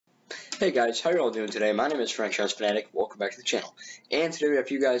Hey guys, how you all doing today? My name is Franchise Fanatic. Welcome back to the channel. And today we have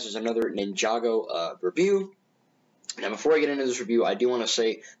for you guys is another Ninjago review. Now, before I get into this review, I do want to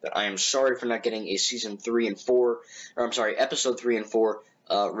say that I am sorry for not getting a episode 3 and 4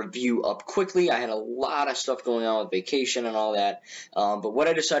 review up quickly. I had a lot of stuff going on with vacation and all that. But what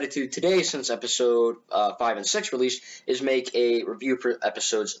I decided to today, since episode 5 and 6 released, is make a review for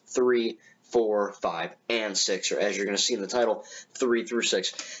episodes 3, 4, 5, and 6, or as you're going to see in the title, 3 through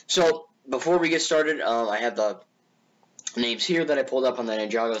 6. So, before we get started, I have the names here that I pulled up on the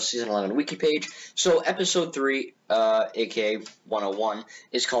Ninjago Season 11 wiki page. So, Episode 3, aka 101,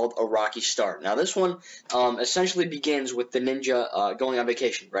 is called A Rocky Start. Now, this one essentially begins with the ninja going on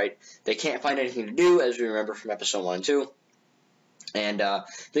vacation, right? They can't find anything to do, as we remember from Episode 1 and 2. And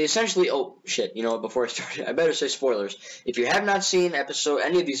they essentially, oh shit, you know what, before I start, I better say spoilers. If you have not seen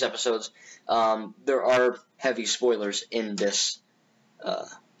any of these episodes, there are heavy spoilers in this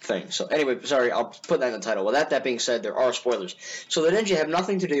thing. So anyway, sorry, I'll put that in the title. With that being said, there are spoilers. So the ninja have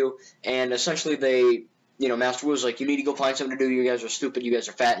nothing to do, and essentially they, Master Wu's like, you need to go find something to do, you guys are stupid, you guys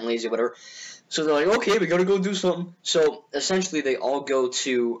are fat and lazy, whatever. So they're like, okay, we gotta go do something. So essentially they all go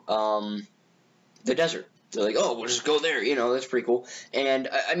to the desert. They're like, oh, we'll just go there, that's pretty cool. And,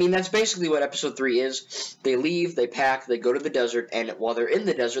 I mean, that's basically what Episode 3 is. They leave, they pack, they go to the desert, and while they're in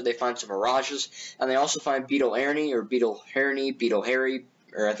the desert, they find some mirages, and they also find Beetle Ernie, or Beetle Harry,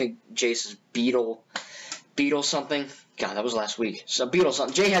 or I think Jay says Beetle something. God, that was last week. So Beetle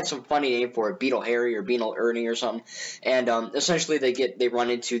something. Jay had some funny name for it, Beetle Harry or Beetle Ernie or something. And essentially they run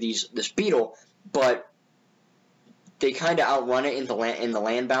into this beetle, but they kind of outrun it in the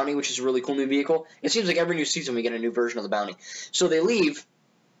land bounty, which is a really cool new vehicle. It seems like every new season we get a new version of the bounty. So they leave,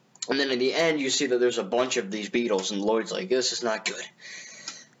 and then in the end you see that there's a bunch of these beetles, and Lloyd's like, this is not good.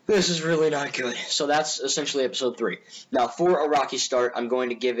 This is really not good. So that's essentially Episode 3. Now, for A Rocky Start, I'm going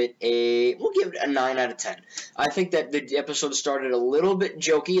to give it we'll give it a 9 out of 10. I think that the episode started a little bit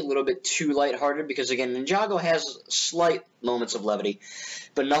jokey, a little bit too lighthearted, because, again, Ninjago has slight moments of levity,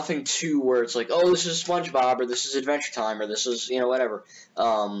 but nothing too where it's like, oh, this is SpongeBob, or this is Adventure Time, or this is, whatever.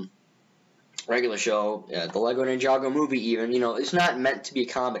 Regular show, the Lego Ninjago movie even, it's not meant to be a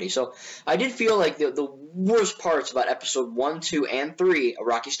comedy. So I did feel like the worst parts about Episode 1, 2, and 3, A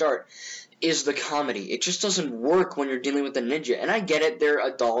Rocky Start, is the comedy. It just doesn't work when you're dealing with the ninja. And I get it, they're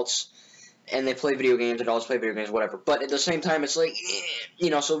adults, and they play video games, adults play video games, whatever. But at the same time, it's like,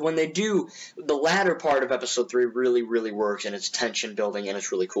 so when they do, the latter part of Episode 3 really, really works, and it's tension building, and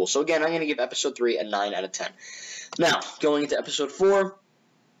it's really cool. So again, I'm going to give Episode 3 a 9 out of 10. Now, going into Episode 4,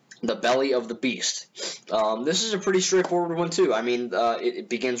 The Belly of the Beast. This is a pretty straightforward one, too. I mean, it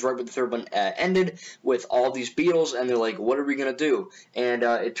begins right where the third one ended, with all these beetles, and they're like, what are we going to do? And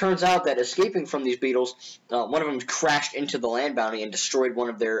it turns out that escaping from these beetles, one of them crashed into the land bounty and destroyed one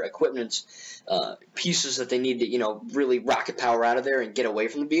of their equipment's pieces that they need to, really rocket power out of there and get away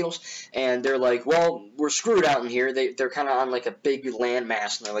from the beetles. And they're like, well, we're screwed out in here. They're kind of on, like, a big land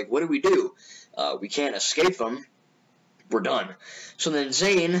mass, and they're like, what do we do? We can't escape them. We're done. So then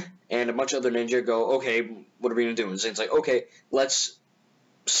Zane and a bunch of other ninja go, okay, what are we going to do? And Zane's like, okay, one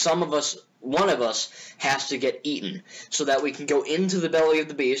of us has to get eaten so that we can go into the belly of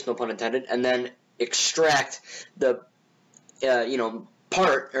the beast, no pun intended, and then extract the,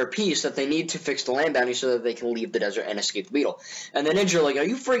 part or piece that they need to fix the land bounty so that they can leave the desert and escape the beetle. And the ninja are like, are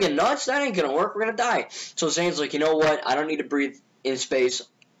you friggin' nuts? That ain't going to work. We're going to die. So Zane's like, you know what? I don't need to breathe in space.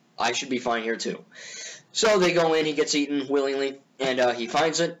 I should be fine here too. So they go in, he gets eaten willingly, and he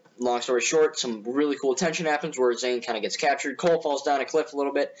finds it. Long story short, some really cool tension happens where Zane kind of gets captured. Cole falls down a cliff a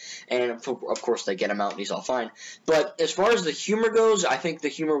little bit, and of course they get him out and he's all fine. But as far as the humor goes, I think the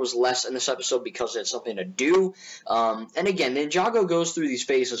humor was less in this episode because it's something to do. And again, Ninjago goes through these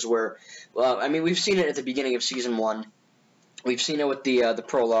phases where, I mean, we've seen it at the beginning of Season 1. We've seen it with the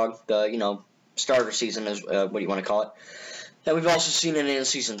prologue, the, starter season is what you want to call it. And we've also seen it in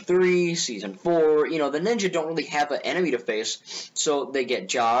Season 3, Season 4. The ninja don't really have an enemy to face, so they get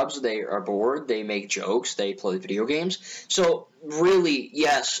jobs, they are bored, they make jokes, they play video games. So, really,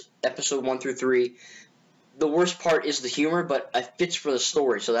 yes, Episode 1 through 3, the worst part is the humor, but it fits for the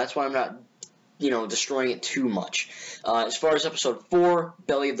story, so that's why I'm not, destroying it too much. As far as Episode 4,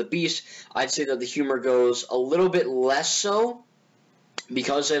 Belly of the Beast, I'd say that the humor goes a little bit less so,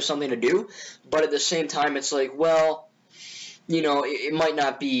 because they have something to do, but at the same time, it's like, well, it might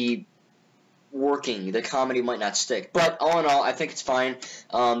not be working. The comedy might not stick. But all in all, I think it's fine.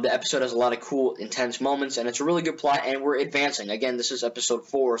 The episode has a lot of cool, intense moments, and it's a really good plot, and we're advancing. Again, this is Episode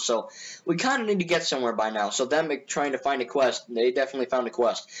 4, so we kind of need to get somewhere by now. So them trying to find a quest, they definitely found a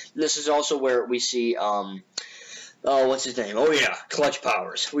quest. This is also where we see Oh, what's his name? Oh, yeah, Clutch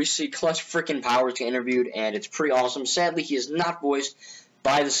Powers. We see Clutch freaking Powers get interviewed, and it's pretty awesome. Sadly, he is not voiced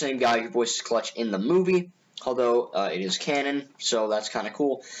by the same guy who voices Clutch in the movie, although it is canon, so that's kind of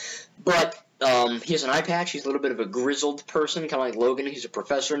cool. But he has an eye patch. He's a little bit of a grizzled person, kind of like Logan. He's a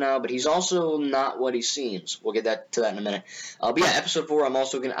professor now, but he's also not what he seems. We'll get to that in a minute. But yeah, episode 4. I'm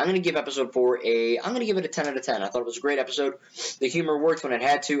gonna give episode 4 I'm gonna give it a 10 out of 10. I thought it was a great episode. The humor worked when it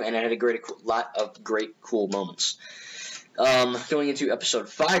had to, and it had a lot of great cool moments. Going into episode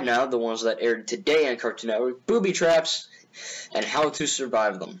 5 now, the ones that aired today on Cartoon Network: Booby Traps and How to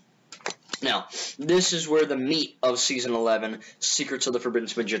Survive Them. Now, this is where the meat of Season 11, Secrets of the Forbidden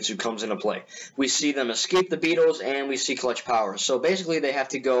Spinjitzu, comes into play. We see them escape the Beatles, and we see Clutch Powers. So basically, they have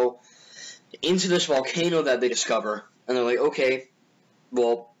to go into this volcano that they discover, and they're like, okay,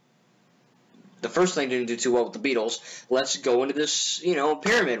 well, the first thing didn't do too well with the Beatles. Let's go into this,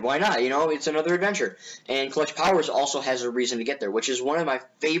 pyramid. Why not? It's another adventure. And Clutch Powers also has a reason to get there, which is one of my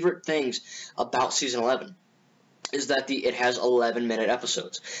favorite things about Season 11. Is that it has 11-minute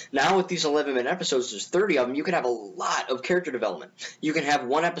episodes. Now with these 11-minute episodes, there's 30 of them, you can have a lot of character development. You can have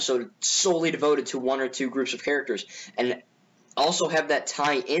one episode solely devoted to one or two groups of characters, and also have that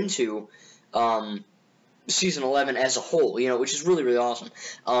tie into Season 11 as a whole, which is really, really awesome.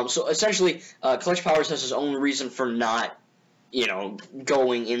 So essentially, Clutch Powers has his own reason for not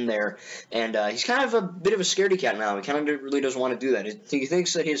going in there, and he's kind of a bit of a scaredy cat now. He kind of really doesn't want to do that. He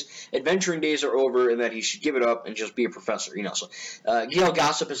thinks that his adventuring days are over and that he should give it up and just be a professor, So Gail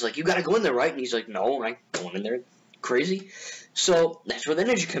Gossip is like, you got to go in there, right? And he's like, no, I'm not going in there. Crazy. So that's where the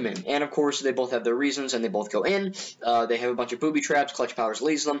ninja come in, and of course they both have their reasons, and they both go in. They have a bunch of booby traps. Clutch Powers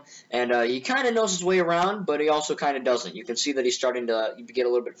leads them, and he kind of knows his way around, but he also kind of doesn't. You can see that he's starting to get a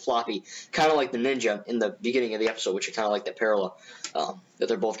little bit floppy, kind of like the ninja in the beginning of the episode, which is kind of like that parallel, that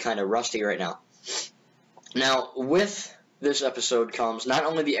they're both kind of rusty right now. Now, with this episode comes not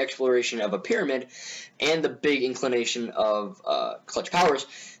only the exploration of a pyramid and the big inclination of Clutch Powers,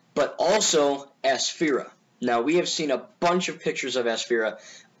 but also Asphira. Now, we have seen a bunch of pictures of Asphira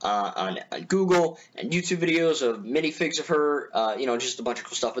on Google and YouTube videos of minifigs of her, just a bunch of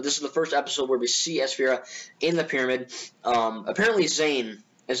cool stuff. But this is the first episode where we see Asphira in the pyramid. Apparently, Zane,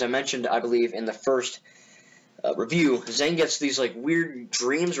 as I mentioned, I believe, in the first review, Zane gets these like weird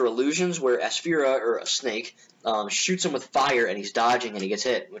dreams or illusions where Asphira, or a snake, shoots him with fire, and he's dodging and he gets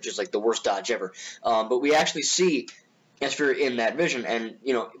hit, which is like the worst dodge ever. But we actually see Asphira in that vision, and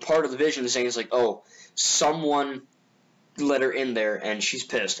part of the vision, Zane is like, oh, someone let her in there, and she's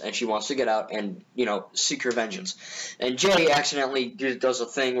pissed, and she wants to get out and, seek her vengeance. And Jay accidentally does a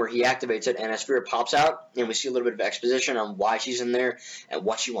thing where he activates it, and Asphira pops out, and we see a little bit of exposition on why she's in there and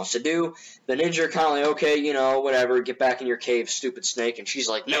what she wants to do. The ninja kind of like, okay, whatever, get back in your cave, stupid snake, and she's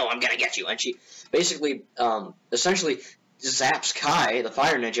like, no, I'm gonna get you. And she basically, essentially zaps Kai, the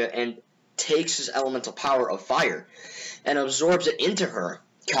fire ninja, and takes his elemental power of fire and absorbs it into her.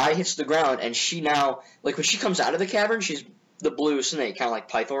 Kai hits the ground, and she now, like when she comes out of the cavern, she's the blue snake, kind of like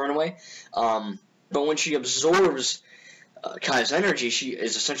Pythor in a way. But when she absorbs Kai's energy, she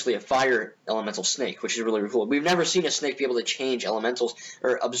is essentially a fire elemental snake, which is really, really cool. We've never seen a snake be able to change elementals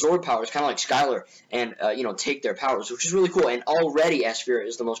or absorb powers, kind of like Skylar, and take their powers, which is really cool. And already Asphira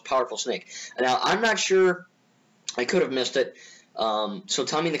is the most powerful snake. Now, I'm not sure, I could have missed it. So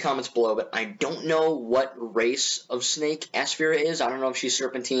tell me in the comments below, but I don't know what race of snake Asphira is. I don't know if she's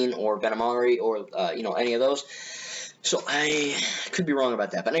Serpentine or Venomari or, any of those. So I could be wrong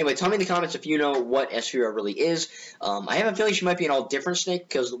about that. But anyway, tell me in the comments if you know what Asphira really is. I have a feeling she might be an all different snake,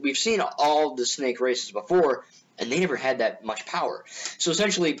 because we've seen all the snake races before, and they never had that much power. So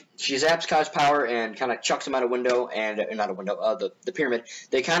essentially, she zaps Kai's power and kind of chucks him out a window, and not a window, the pyramid.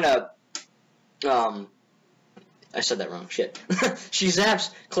 They kind of, I said that wrong. Shit. She zaps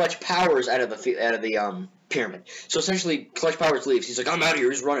Clutch Powers out of the pyramid. So essentially, Clutch Powers leaves. He's like, I'm out of here.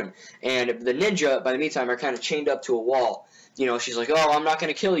 He's running. And the ninja, by the meantime, are kind of chained up to a wall. She's like, oh, I'm not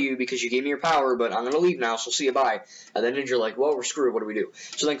going to kill you because you gave me your power, but I'm going to leave now, so see you, bye. And the ninja like, well, we're screwed. What do we do?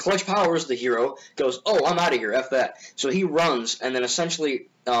 So then Clutch Powers, the hero, goes, oh, I'm out of here. F that. So he runs, and then essentially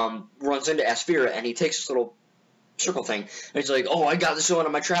runs into Asphira, and he takes this little circle thing, and he's like, oh, I got this going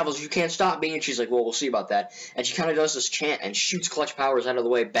on my travels, you can't stop me, and she's like, well, we'll see about that, and she kind of does this chant and shoots Clutch Powers out of the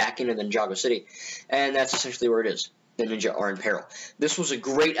way back into the Ninjago City, and that's essentially where it is. The ninja are in peril. This was a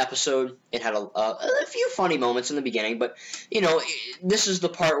great episode. It had a few funny moments in the beginning, but, this is the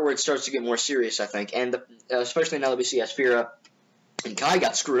part where it starts to get more serious, I think, and especially now that we see Asphira And Kai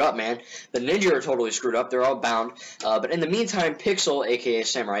got screwed up, man. The ninja are totally screwed up. They're all bound. But in the meantime, Pixel, a.k.a.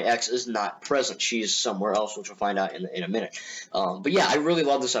 Samurai X, is not present. She's somewhere else, which we'll find out in a minute. But yeah, I really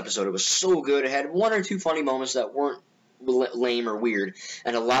love this episode. It was so good. It had one or two funny moments that weren't lame or weird,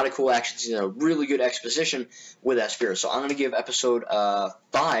 and a lot of cool action scenes and a really good exposition with that spirit. So I'm going to give episode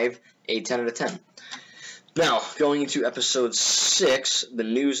 5 a 10 out of 10. Now, going into episode 6, The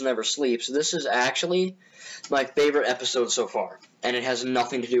News Never Sleeps, this is actually my favorite episode so far, and it has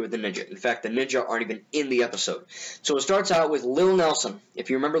nothing to do with the ninja. In fact, the ninja aren't even in the episode. So it starts out with Lil Nelson.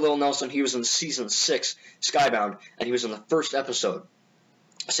 If you remember Lil Nelson, he was in Season 6, Skybound, and he was in the first episode.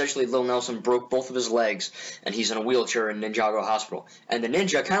 Essentially, Lil Nelson broke both of his legs, and he's in a wheelchair in Ninjago Hospital. And the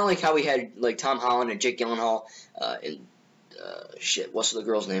ninja, kind of like how we had like Tom Holland and Jake Gyllenhaal in, what's the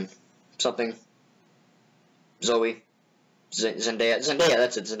girl's name? Something. Zoe. Zendaya,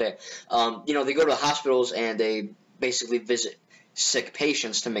 that's it, Zendaya. You know, they go to the hospitals and they basically visit sick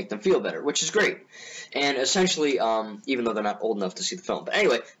patients to make them feel better, which is great. And essentially, even though they're not old enough to see the film. But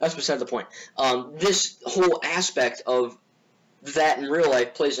anyway, that's beside the point. This whole aspect of that in real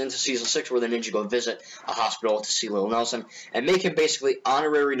life plays into Season 6, where the ninja go visit a hospital to see Lil Nelson and make him basically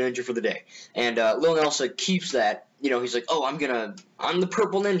honorary ninja for the day. And Lil Nelson keeps that. You know, he's like, oh, I'm the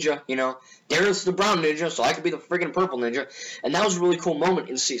purple ninja, you know. Darren's the brown ninja, so I could be the friggin' purple ninja. And that was a really cool moment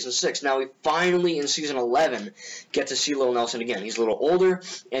in Season 6. Now, we finally, in Season 11, get to see Lil Nelson again. He's a little older,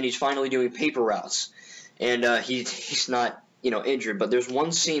 and he's finally doing paper routes. And he's not, you know, injured. But there's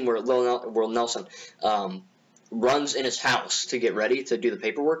one scene where Lil Nelson runs in his house to get ready to do the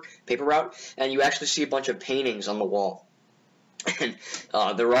paper route, and you actually see a bunch of paintings on the wall. And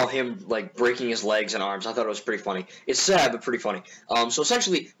they're all him, like, breaking his legs and arms. I thought it was pretty funny. It's sad, but pretty funny. So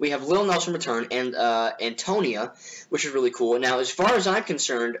essentially, we have Lil Nelson return and Antonia, which is really cool. Now, as far as I'm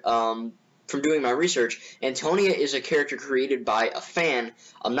concerned, from doing my research, Antonia is a character created by a fan.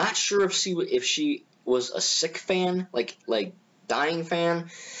 I'm not sure if she was a sick fan, like dying fan.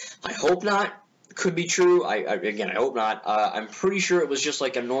 I hope not. Could be true. Again, I hope not. I'm pretty sure it was just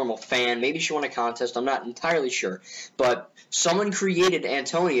like a normal fan. Maybe she won a contest. I'm not entirely sure. But someone created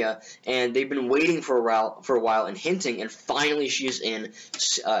Antonia, and they've been waiting for a while and hinting, and finally she's in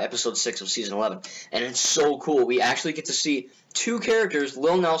episode 6 of Season 11. And it's so cool. We actually get to see two characters,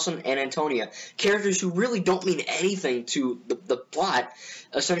 Lil Nelson and Antonia, characters who really don't mean anything to the plot,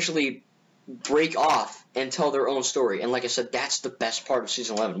 essentially break off and tell their own story. And like I said, that's the best part of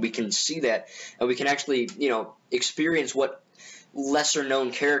Season 11. We can see that, and we can actually, you know, experience what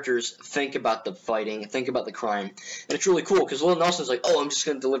lesser-known characters think about the fighting, think about the crime. And it's really cool, because Lil Nelson's like, oh, I'm just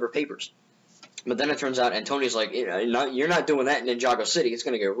going to deliver papers. But then it turns out Antonia's like, you know, you're not doing that in Ninjago City. It's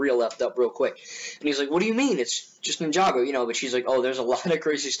going to get real left up real quick. And he's like, what do you mean? It's just Ninjago, you know. But she's like, oh, there's a lot of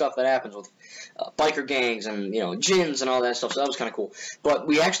crazy stuff that happens with biker gangs and, you know, djinns and all that stuff. So that was kind of cool. But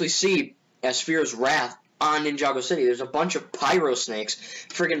we actually see Asphere's wrath on Ninjago City. There's a bunch of pyro snakes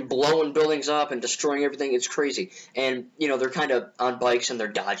friggin' blowing buildings up and destroying everything. It's crazy. And, you know, they're kind of on bikes and they're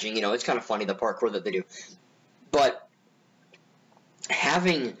dodging. You know, it's kind of funny, the parkour that they do. But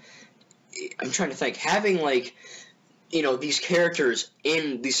having, like, you know, these characters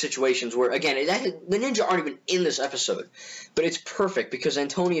in these situations where, again, the ninja aren't even in this episode. But it's perfect because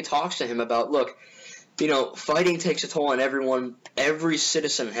Antonia talks to him about, look, you know, fighting takes a toll on everyone. Every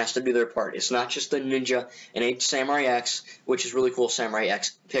citizen has to do their part. It's not just the ninja and Samurai X, which is really cool. Samurai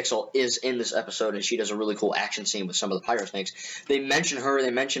X Pixel is in this episode, and she does a really cool action scene with some of the pyro snakes. They mention her. They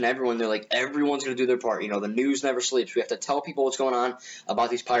mention everyone. They're like, everyone's going to do their part. You know, the news never sleeps. We have to tell people what's going on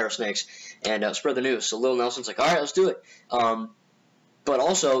about these pyro snakes and spread the news. So Lil Nelson's like, all right, let's do it. But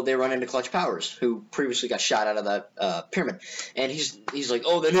also, they run into Clutch Powers, who previously got shot out of that pyramid. And he's like,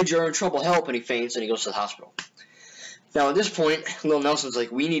 oh, the ninja are in trouble, help, and he faints, and he goes to the hospital. Now, at this point, Lil Nelson's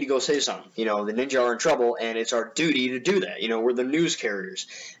like, we need to go say something. You know, the ninja are in trouble, and it's our duty to do that. You know, we're the news carriers.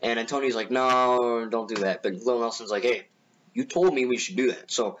 And Antonia's like, no, don't do that. But Lil Nelson's like, hey, you told me we should do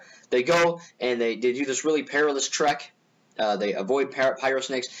that. So they go, and they do this really perilous trek. They avoid pyro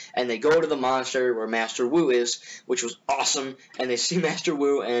snakes, and they go to the monastery where Master Wu is, which was awesome. And they see Master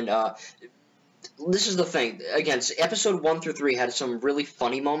Wu, and this is the thing. Again, episode 1 through 3 had some really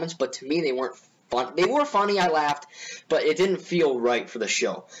funny moments, but to me they weren't fun. They were funny, I laughed, but it didn't feel right for the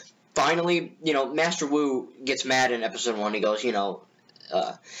show. Finally, you know, Master Wu gets mad in episode 1. He goes, you know,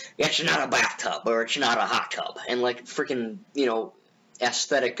 it's not a bathtub, or it's not a hot tub. And, like, freaking, you know,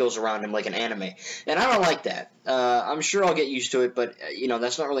 aesthetic goes around him like an anime, and I don't like that. I'm sure I'll get used to it, but you know,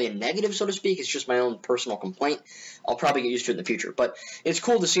 that's not really a negative, so to speak. It's just my own personal complaint. I'll probably get used to it in the future, but it's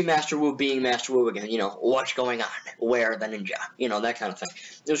cool to see Master Wu being Master Wu again. You know, what's going on? Where the ninja? You know, that kind of thing.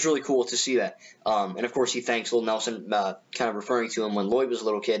 It was really cool to see that. And of course, he thanks Lil Nelson, kind of referring to him when Lloyd was a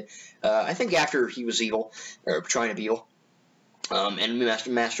little kid. I think after he was evil, or trying to be evil. And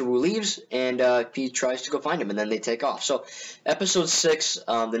Master Wu leaves, and he tries to go find him, and then they take off. So, episode 6,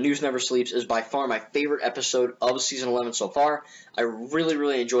 The News Never Sleeps, is by far my favorite episode of season 11 so far. I really,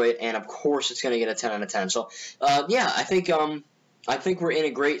 really enjoy it, and of course, it's going to get a 10 out of 10. So, yeah, I think we're in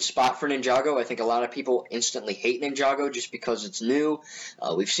a great spot for Ninjago. I think a lot of people instantly hate Ninjago just because it's new.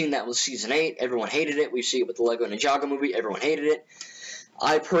 We've seen that with season 8. Everyone hated it. We see it with the Lego Ninjago movie. Everyone hated it.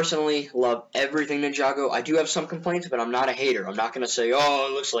 I personally love everything Ninjago. I do have some complaints, but I'm not a hater. I'm not going to say, oh,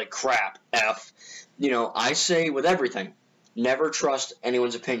 it looks like crap, F. You know, I say with everything, never trust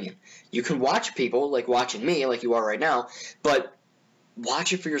anyone's opinion. You can watch people, like watching me, like you are right now, but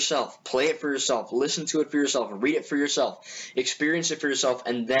watch it for yourself. Play it for yourself. Listen to it for yourself. Read it for yourself. Experience it for yourself,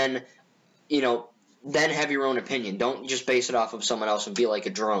 and then, you know, then have your own opinion. Don't just base it off of someone else and be like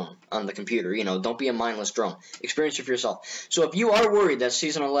a drone on the computer. You know, don't be a mindless drone. Experience it for yourself. So if you are worried that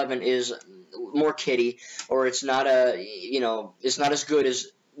season 11 is more kiddie, or it's not it's not as good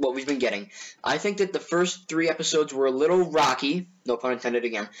as what we've been getting, I think that the first 3 episodes were a little rocky. No pun intended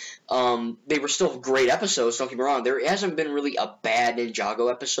again. They were still great episodes, don't get me wrong. There hasn't been really a bad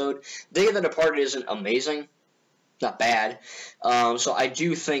Ninjago episode. Day of the Departed isn't amazing. Not bad. So I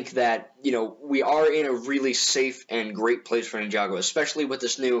do think that, you know, we are in a really safe and great place for Ninjago, especially with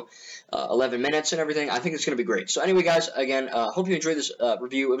this new 11 minutes and everything. I think it's going to be great. So anyway, guys, again, hope you enjoyed this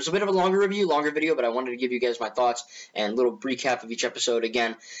review. It was a bit of a longer video, but I wanted to give you guys my thoughts and a little recap of each episode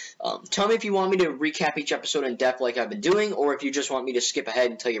again. Tell me if you want me to recap each episode in depth like I've been doing, or if you just want me to skip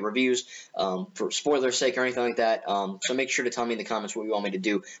ahead and tell you reviews for spoiler's sake or anything like that. So make sure to tell me in the comments what you want me to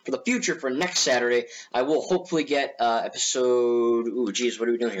do for the future. For next Saturday, I will hopefully get episode, ooh, geez, what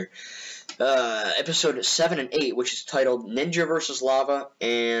are we doing here? Episode 7 and 8, which is titled Ninja vs. Lava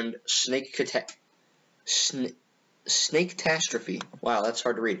and Snake-tastrophe. Wow, that's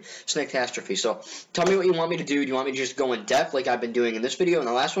hard to read. Snake-tastrophe. So, tell me what you want me to do. Do you want me to just go in depth like I've been doing in this video and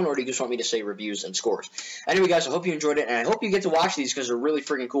the last one, or do you just want me to say reviews and scores? Anyway, guys, I hope you enjoyed it, and I hope you get to watch these because they're really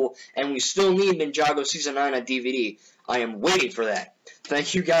freaking cool, and we still need Ninjago Season 9 on DVD. I am waiting for that.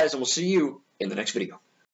 Thank you, guys, and we'll see you in the next video.